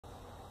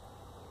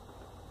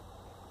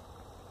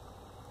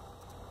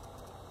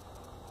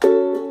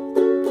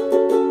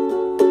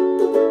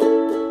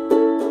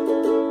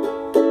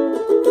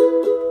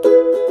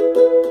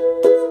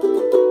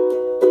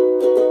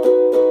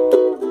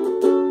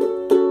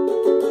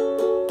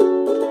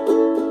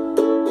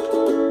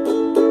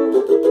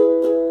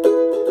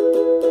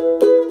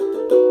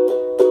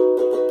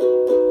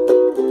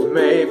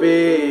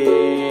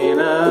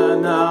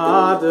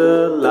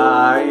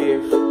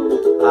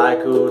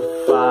could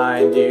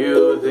find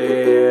you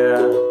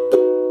there,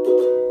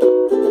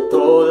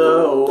 thrown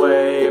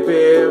away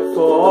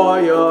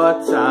before your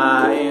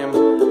time.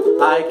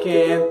 I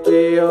can't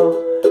deal,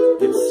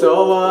 it's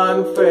so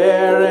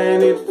unfair,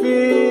 and it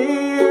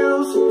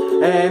feels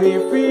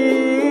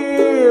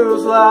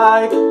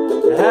like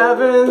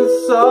heaven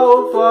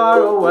so far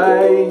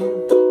away.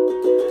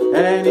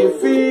 And it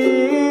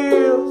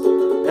feels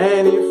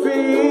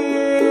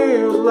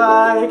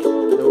like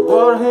the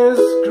world has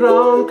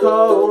grown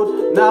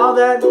cold now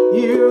that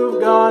you've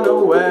gone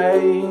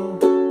away.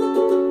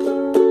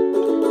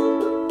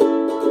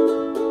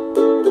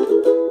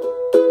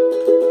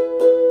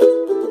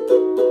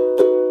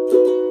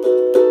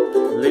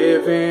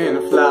 Leaving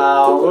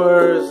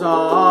flowers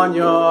on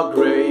your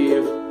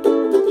grave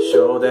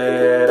show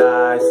that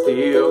I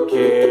still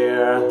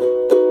care.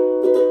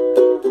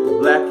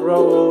 Black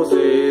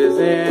roses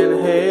and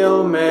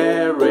Hail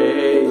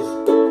Marys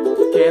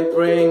can't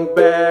bring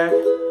back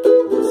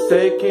what's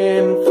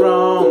taken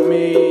from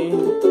me.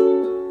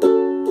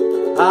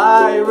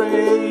 I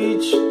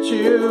reach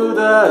to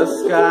the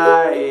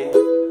sky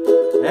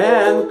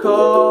and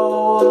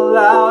call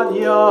out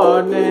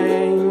your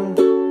name.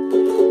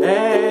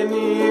 And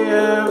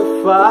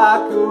if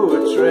I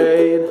could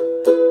trade,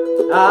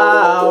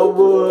 I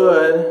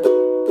would.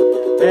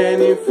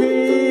 And it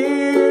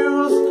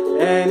feels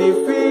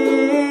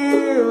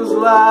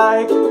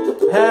like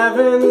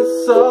heaven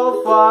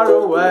so far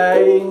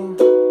away.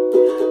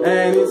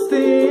 And it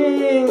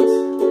stings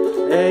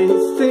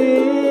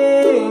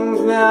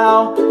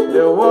now.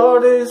 The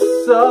world is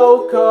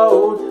so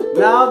cold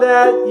now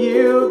that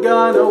you've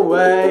gone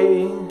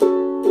away.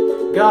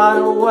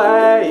 Gone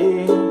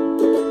away,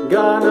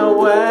 gone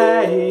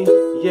away,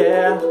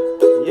 yeah,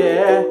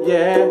 yeah,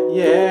 yeah,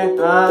 yeah.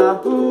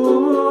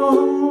 Ah-ooh,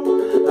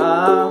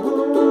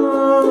 ah-ooh.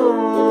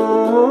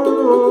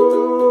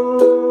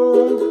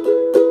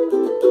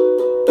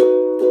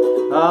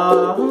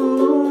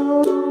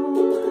 Ah-ooh,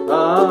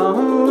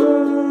 ah-ooh.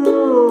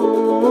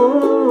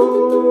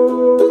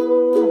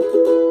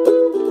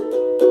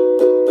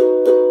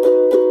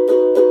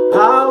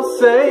 I'll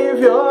save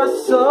your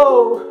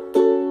soul.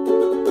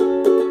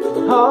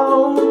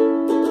 Oh,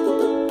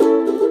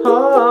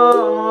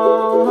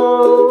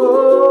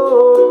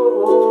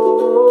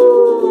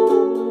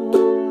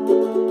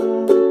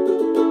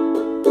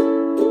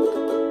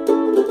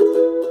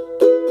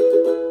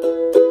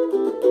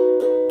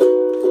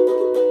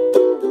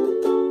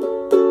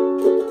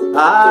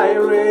 I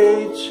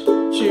reach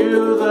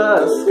to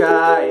the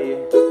sky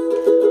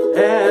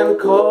and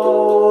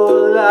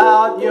call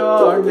out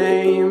your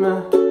name.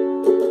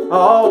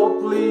 Oh,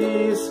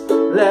 please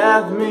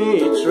let me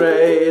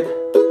trade.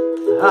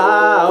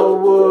 I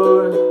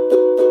would.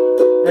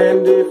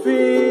 And it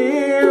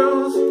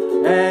feels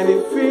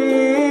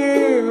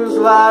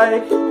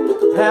like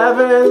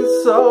heaven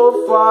so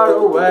far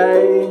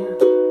away.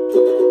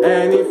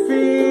 And it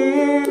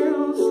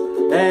feels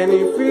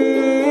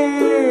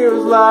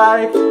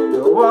like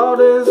the world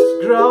has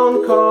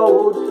grown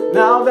cold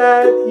now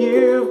that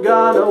you've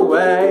gone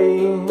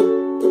away.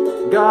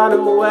 Gone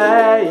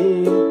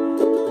away,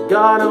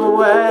 gone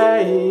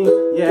away,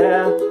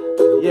 yeah,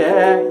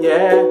 yeah,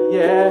 yeah,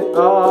 yeah.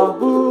 Oh,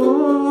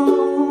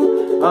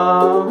 ooh,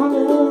 oh,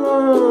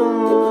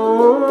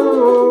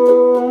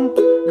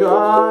 ooh,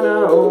 gone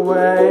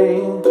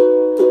away.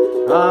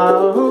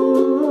 Oh,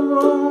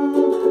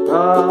 ooh,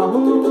 oh,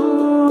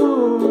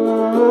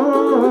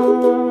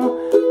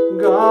 ooh,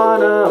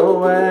 gone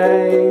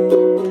away.